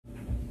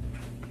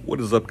What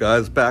is up,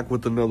 guys? Back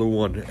with another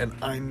one, and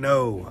I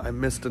know I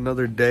missed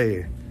another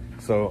day,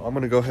 so I'm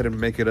gonna go ahead and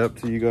make it up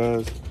to you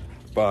guys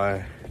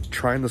by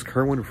trying this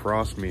Kerwin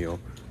Frost meal.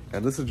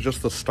 And this is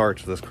just the start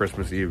to this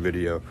Christmas Eve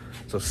video,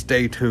 so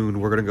stay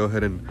tuned. We're gonna go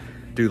ahead and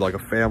do like a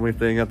family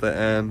thing at the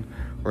end.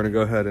 We're gonna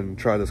go ahead and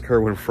try this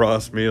Kerwin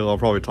Frost meal. I'll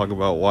probably talk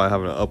about why I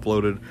haven't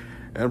uploaded,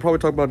 and I'll probably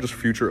talk about just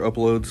future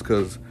uploads,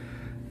 because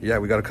yeah,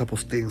 we got a couple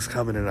things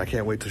coming and I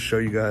can't wait to show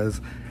you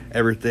guys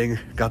everything.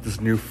 Got this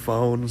new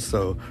phone,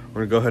 so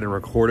we're gonna go ahead and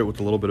record it with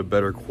a little bit of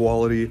better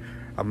quality.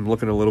 I'm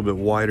looking a little bit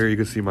wider. You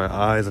can see my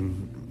eyes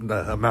and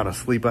the amount of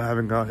sleep I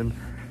haven't gotten.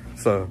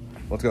 So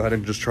let's go ahead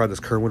and just try this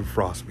Kerwin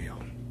Frost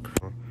meal.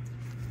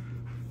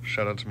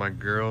 Shout out to my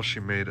girl. She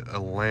made a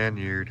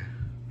lanyard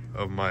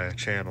of my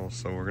channel,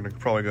 so we're gonna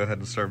probably go ahead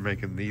and start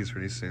making these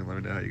pretty soon. Let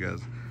me know how you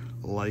guys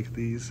like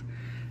these.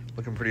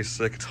 Looking pretty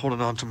sick. It's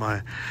holding on to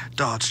my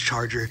Dodge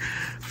Charger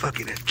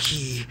fucking a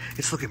key.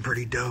 It's looking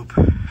pretty dope.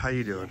 How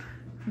you doing?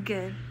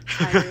 Good.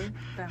 Tired,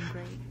 but I'm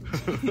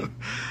great.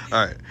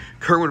 Alright,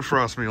 Kerwin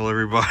Frost meal,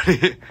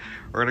 everybody.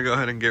 We're gonna go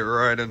ahead and get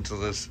right into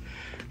this.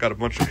 Got a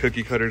bunch of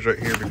cookie cutters right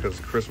here because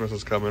Christmas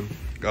is coming.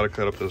 Gotta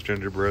cut up those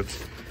gingerbreads.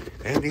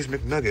 And these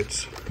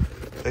McNuggets.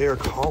 They are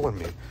calling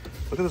me.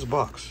 Look at this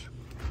box.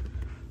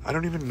 I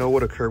don't even know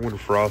what a Kerwin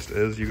Frost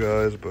is, you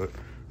guys, but...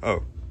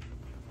 Oh.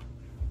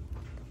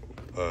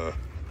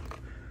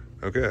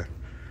 Okay.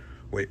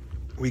 Wait,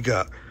 we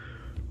got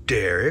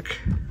Derek,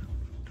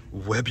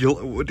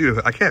 Webula,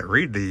 dude, I can't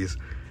read these.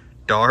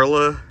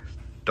 Darla,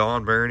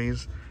 Don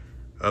Bernie's,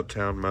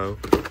 Uptown Mo.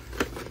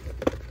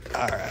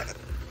 Alright,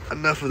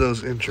 enough of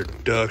those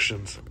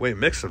introductions. Wait,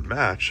 mix and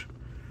match.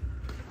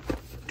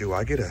 Do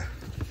I get a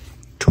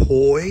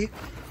toy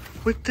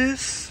with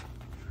this?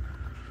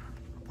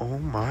 Oh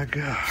my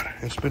god,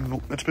 it's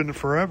been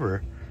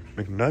forever.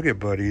 McNugget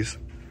buddies.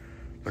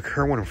 The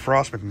Kerwin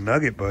Frost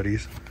McNugget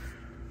buddies.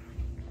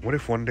 What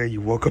if one day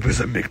you woke up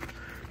as a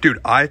Dude,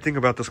 I think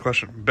about this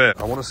question.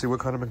 Bet. I want to see what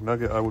kind of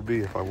McNugget I would be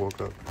if I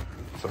woke up.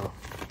 So,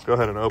 let's go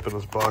ahead and open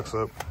this box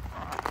up.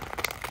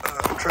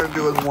 I'm trying to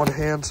do it with one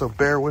hand, so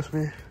bear with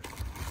me.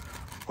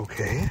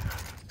 Okay.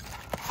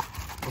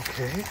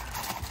 Okay.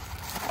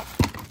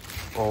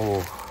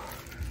 Oh.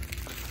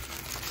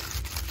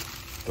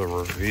 The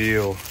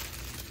reveal. It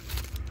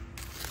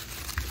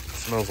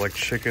smells like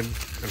chicken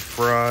and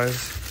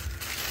fries.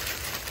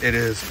 It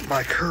is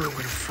my Kerwin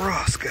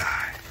Frost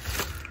guy.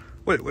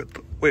 Wait,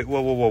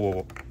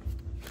 whoa.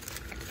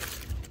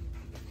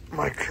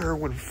 My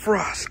Kerwin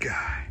Frost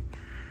guy.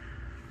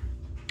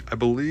 I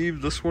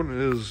believe this one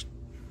is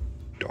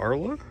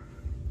Darla?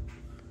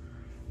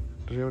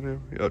 Does he have a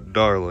name? Yeah,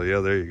 Darla.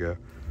 Yeah, there you go.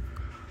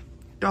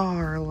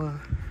 Darla.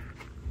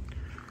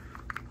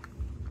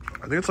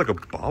 I think it's like a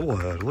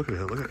bobblehead. Look at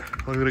it. Look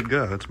at it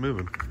go. It's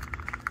moving.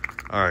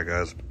 Alright,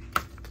 guys.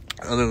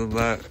 Other than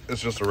that, it's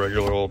just a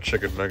regular old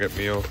chicken nugget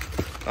meal.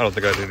 I don't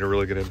think I need to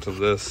really get into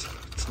this.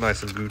 It's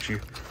nice and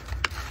Gucci.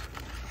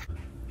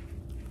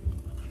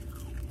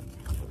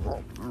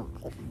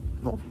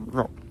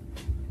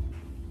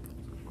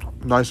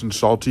 Nice and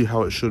salty,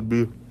 how it should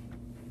be.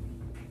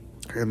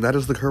 And that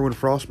is the Kerwin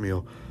Frost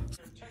meal.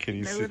 Can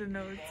you see?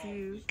 Know it's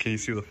you. Can you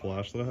see the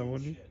flash that I have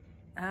on you?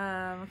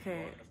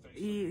 Okay.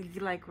 You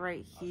like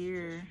right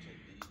here.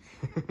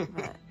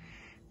 But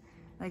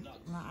like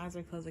my eyes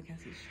are closed, I can't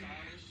see shit.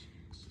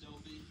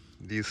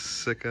 These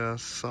sick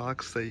ass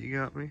socks that you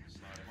got me?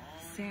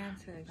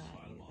 Santa got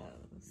you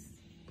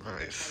those.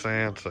 Alright,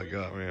 Santa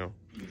got me.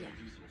 Yeah.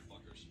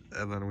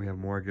 And then we have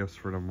more gifts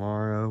for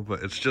tomorrow,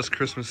 but it's just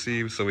Christmas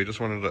Eve, so we just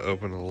wanted to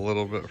open a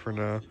little bit for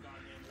now.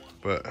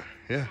 But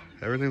yeah,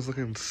 everything's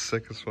looking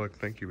sick as fuck.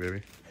 Thank you,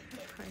 baby.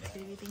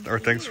 Or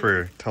thanks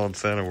for telling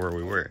Santa where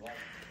we were.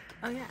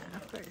 Oh yeah,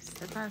 of course.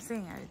 That's what I'm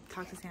saying. I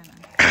talked to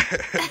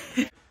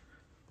Santa.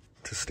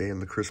 To stay in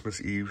the Christmas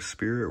Eve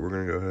spirit, we're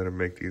gonna go ahead and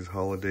make these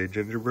holiday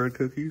gingerbread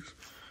cookies.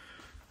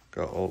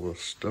 Got all the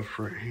stuff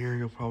right here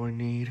you'll probably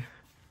need.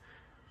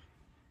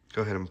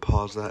 Go ahead and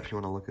pause that if you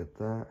want to look at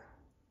that.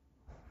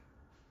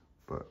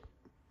 But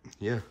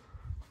yeah,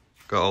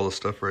 got all the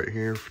stuff right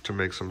here to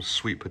make some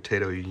sweet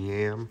potato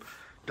yam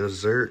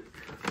dessert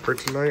for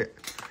tonight.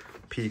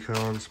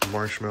 Pecans,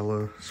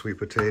 marshmallow, sweet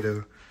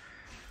potato.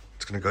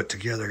 It's gonna go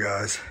together,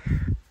 guys.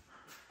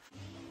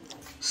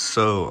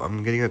 So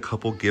I'm getting a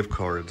couple gift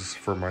cards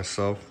for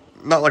myself.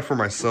 Not like for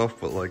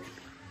myself, but like,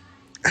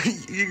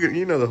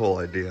 you know the whole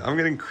idea. I'm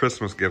getting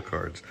Christmas gift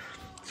cards.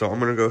 So I'm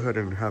gonna go ahead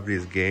and have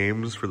these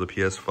games for the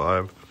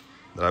PS5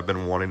 that I've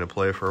been wanting to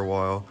play for a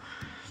while.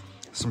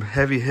 Some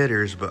heavy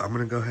hitters, but I'm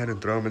gonna go ahead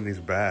and throw them in these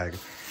bags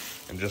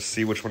and just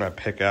see which one I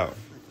pick out.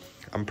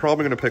 I'm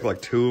probably gonna pick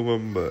like 2 of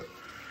them, but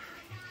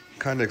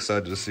kind of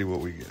excited to see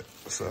what we get.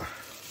 So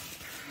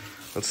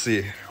let's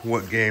see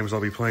what games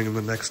I'll be playing in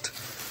the next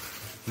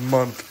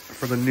month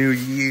for the new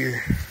year. Go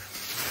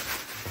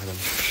ahead and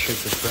shake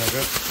this bag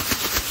up.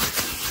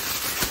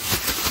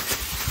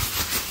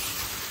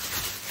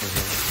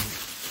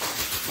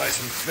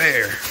 Nice and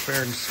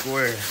fair and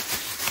square.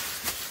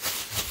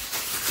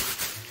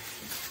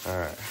 All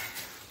right,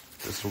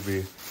 this will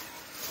be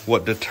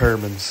what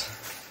determines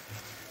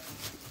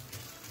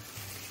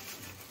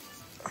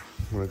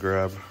I'm gonna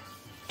grab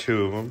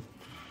 2 of them,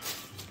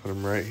 put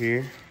them right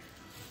here.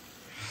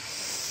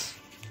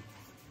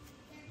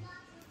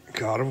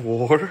 God of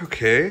War,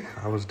 okay,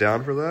 I was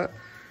down for that.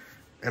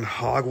 And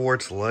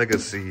Hogwarts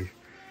Legacy.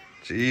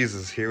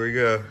 Jesus, here we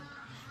go.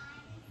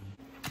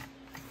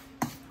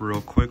 Real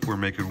quick, we're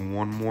making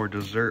one more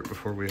dessert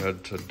before we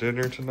head to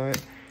dinner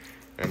tonight.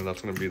 And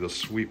that's gonna be the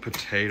sweet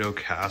potato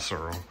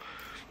casserole.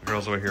 The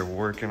girls over here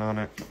working on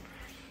it.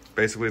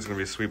 Basically, it's gonna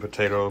be sweet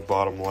potato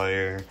bottom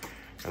layer,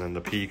 and then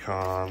the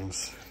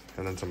pecans,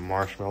 and then some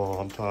marshmallow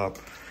on top.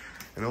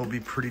 And it'll be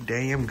pretty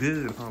damn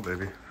good, huh,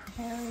 baby?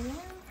 Hell yeah.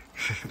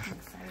 I'm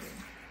excited.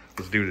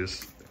 Let's do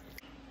this.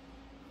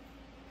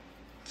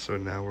 So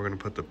now we're gonna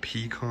put the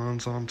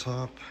pecans on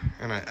top,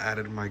 and I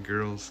added my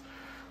girl's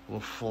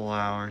little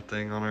flower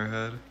thing on her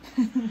head.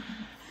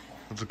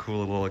 That's a cool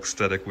little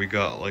aesthetic we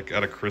got like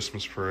at a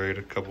Christmas parade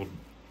a couple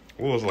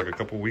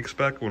weeks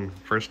back when it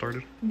first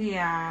started.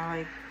 Yeah,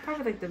 like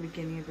probably like the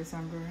beginning of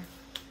December.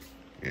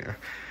 Yeah,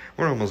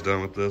 we're almost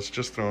done with this.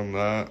 Just throwing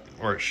that,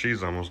 or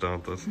she's almost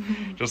done with this.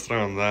 Just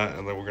throwing that,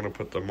 and then we're gonna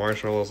put the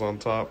marshmallows on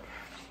top.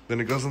 Then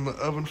it goes in the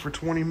oven for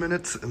 20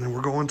 minutes, and then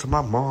we're going to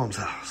my mom's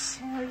house.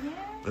 Hell yeah.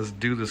 Let's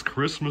do this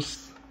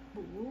Christmas.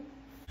 Ooh.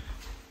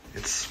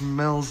 It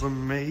smells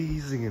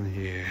amazing in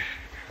here.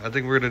 I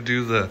think we're gonna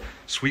do the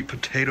sweet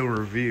potato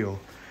reveal.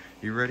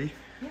 You ready?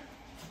 Yeah.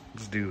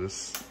 Let's do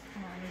this. Oh,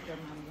 I need the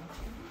money.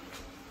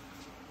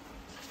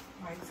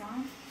 Lights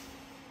on.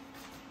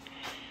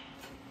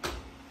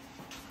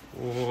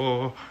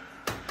 Whoa.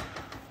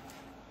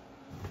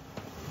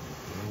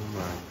 Oh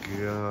my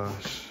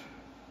gosh.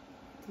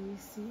 Do you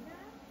see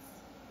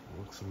that?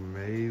 Looks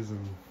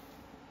amazing.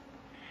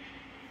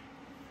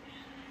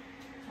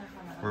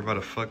 We're about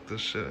to fuck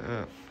this shit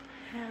up.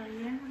 Hell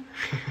yeah.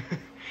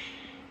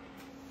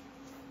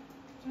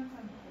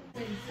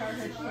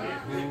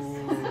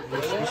 Ooh,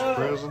 Christmas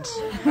presents.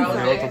 With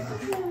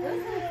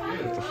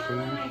the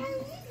food.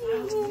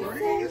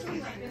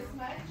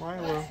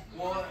 Milo.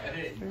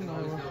 Hey,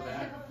 Milo.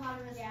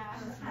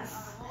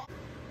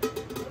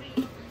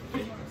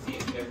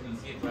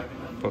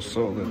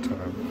 Pasola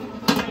time.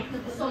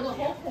 So the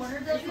whole corner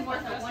does it,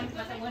 but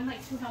the one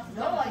like 2 houses.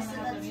 No, I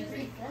said that's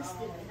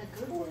infested in a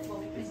good way.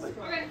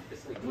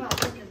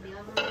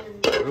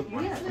 Oop,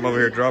 I'm over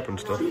here dropping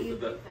stuff. I'm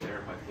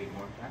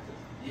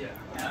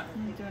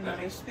doing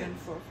another spin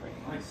for free.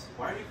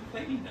 Why are you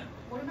complaining then?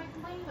 What am I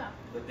complaining about?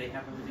 That they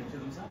have everything to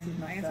themselves.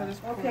 Nice, I'll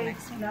just put the Okay,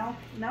 next one.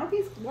 now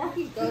he's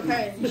walking.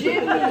 Okay,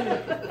 Jimmy.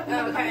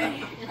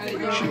 Okay.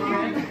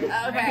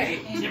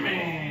 Okay.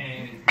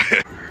 Jimmy!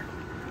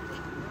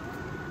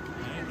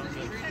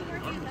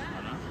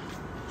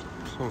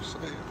 So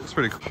sick. It's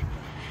pretty cool.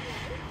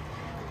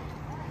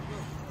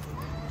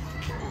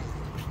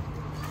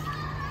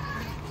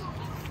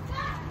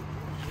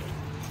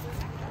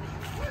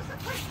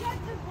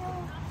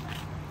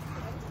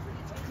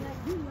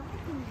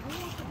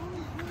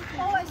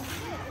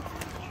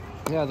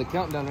 Yeah, the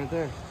countdown right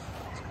there.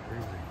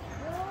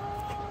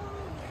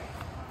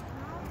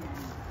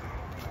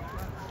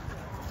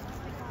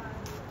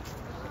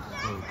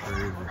 So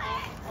crazy.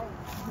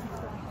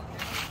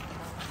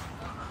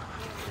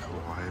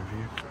 Wide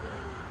view.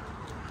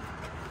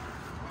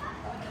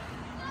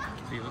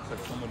 See, it looks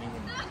like someone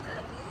even.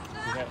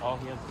 Is that all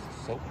he has is a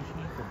soap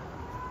machine for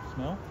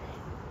smell?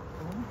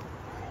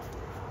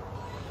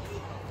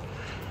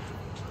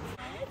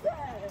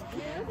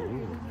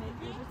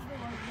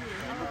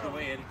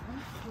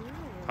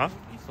 Huh?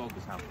 He sold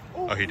this house.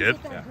 Oh, he did?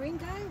 That green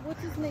guy?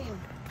 What's his name?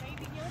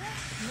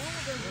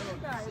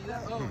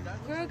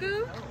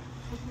 Grogu?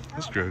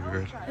 That's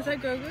Grogu. Is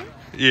that Grogu?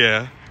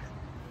 Yeah.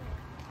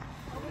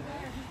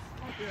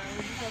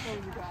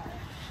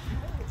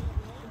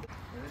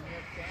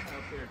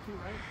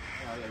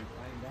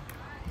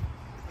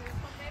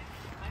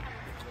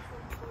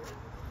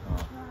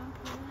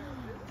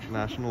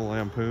 National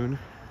Lampoon.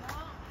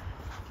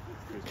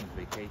 Christmas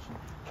Vacation.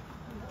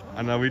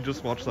 I know, we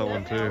just watched that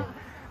one too.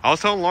 I was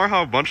telling Laura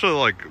how a bunch of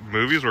like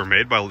movies were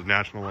made by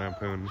National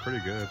Lampoon. Pretty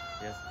good.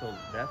 Yes, so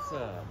that's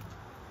so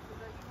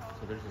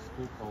there's a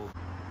school called.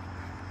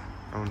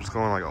 I'm just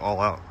going like all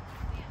out.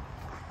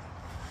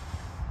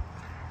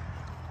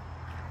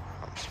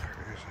 That's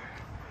crazy.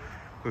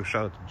 Ooh,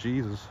 shout out to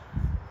Jesus.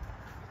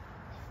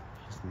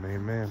 He's the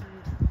main man.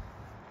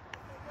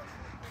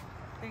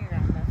 I think I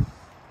got enough.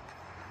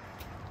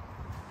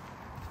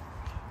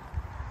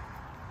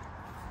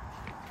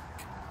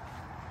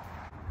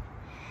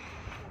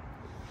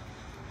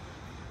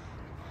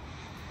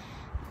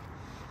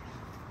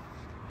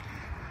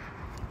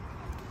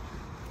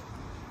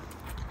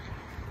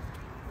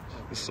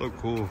 It's so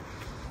cool.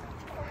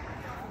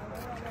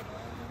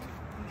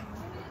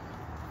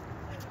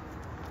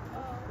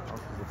 House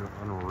is looking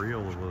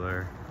unreal over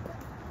there.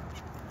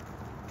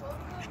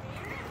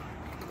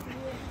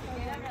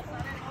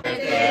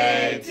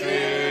 Birthday to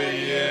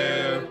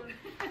you.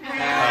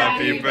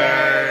 Happy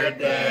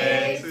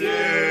birthday to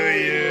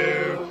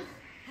you.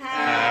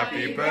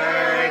 Happy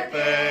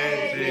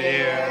birthday,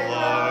 dear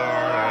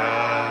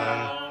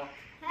Laura.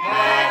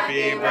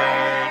 Happy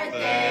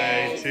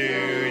birthday to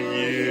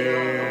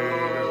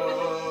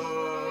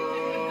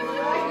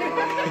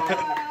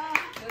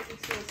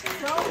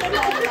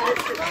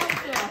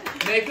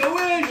Make a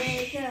wish.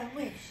 Make a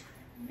wish.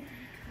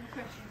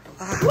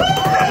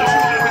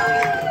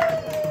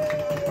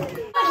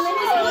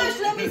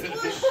 Let me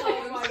squish.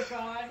 Oh my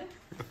god.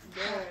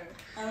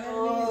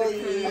 Oh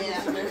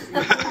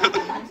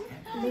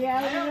yeah.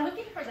 I'm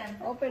looking for them.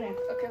 Open it.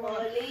 Okay, hold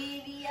on.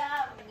 Olivia,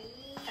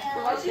 Mia.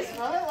 Why'd you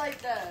smell it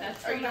like that?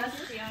 That's Are for you you, not?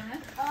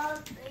 Fiona.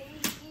 Oh,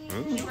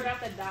 thank you. She forgot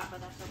the dot, but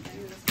that's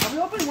okay. Are we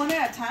open one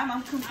at a time?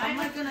 I'm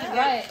not gonna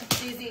get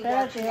dizzy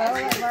watching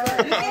Espérate, it. ahora,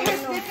 Look at his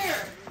sticker.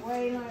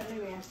 Wait, no,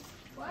 Olivia.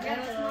 Yeah,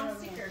 that's a long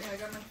sticker. I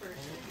got my first.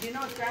 You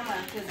know it's grandma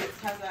because it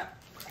has that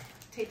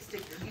tape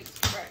sticker.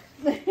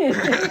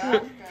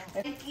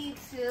 Thank you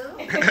too.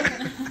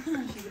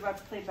 She's about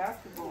to play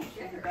basketball.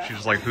 She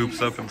just like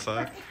hoops up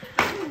inside.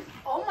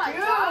 Oh my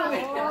god.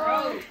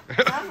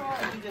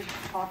 You just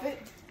pop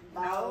it.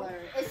 No.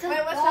 It's a Wait,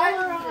 what baller size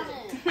on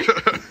is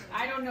it.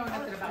 I don't know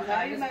nothing about Now that.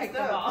 I you just messed picked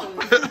the up.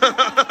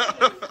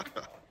 ball.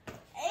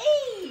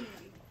 Hey.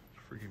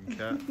 Freaking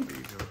cat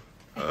feet.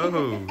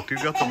 Oh,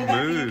 dude got the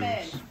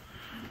moves.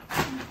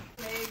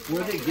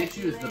 Where they get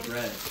you is the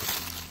bread.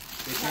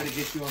 They try to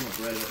get you on the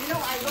bread. You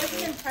know, I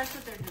wasn't impressed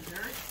with their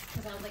desserts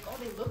because I was like, oh,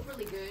 they look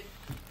really good,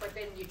 but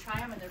then you try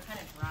them and they're kind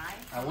of dry.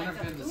 I wonder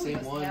if they're the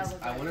same ones.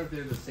 I wonder if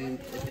they're the same.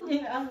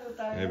 Maybe.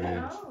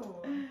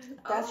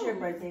 That's your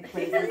birthday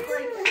present.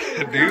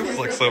 Dude, it's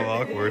like so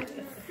awkward.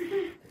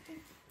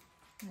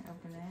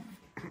 Open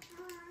it.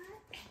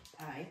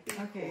 I think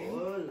Okay.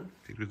 cool.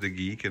 Dude with the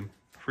geek and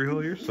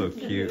Freehold, you're so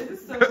cute.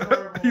 It's so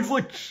adorable. He's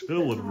like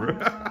chilling, bro.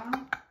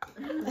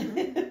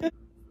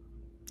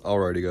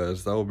 Alrighty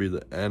guys, that will be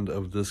the end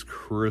of this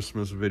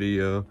Christmas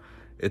video.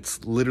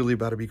 It's literally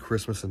about to be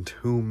Christmas in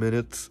 2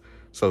 minutes.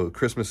 So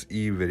Christmas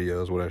Eve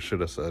video is what I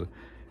should have said.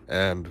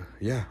 And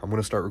yeah, I'm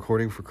going to start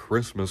recording for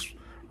Christmas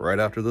right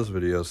after this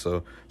video.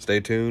 So stay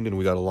tuned, and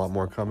we got a lot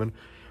more coming.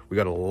 We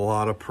got a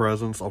lot of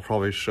presents. I'll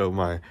probably show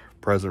my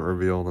present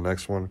reveal in the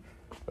next one.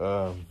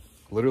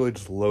 Literally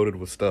just loaded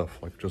with stuff,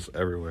 like just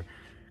everywhere.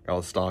 Got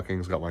all the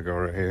stockings, got my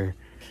girl right here.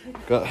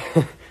 Got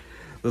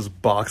this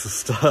box of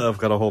stuff,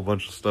 got a whole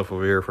bunch of stuff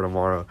over here for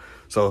tomorrow.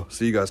 So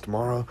see you guys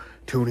tomorrow.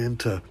 Tune in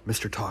to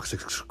Mr.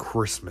 Toxic's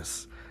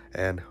Christmas.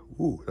 And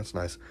ooh, that's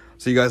nice.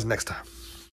 See you guys next time.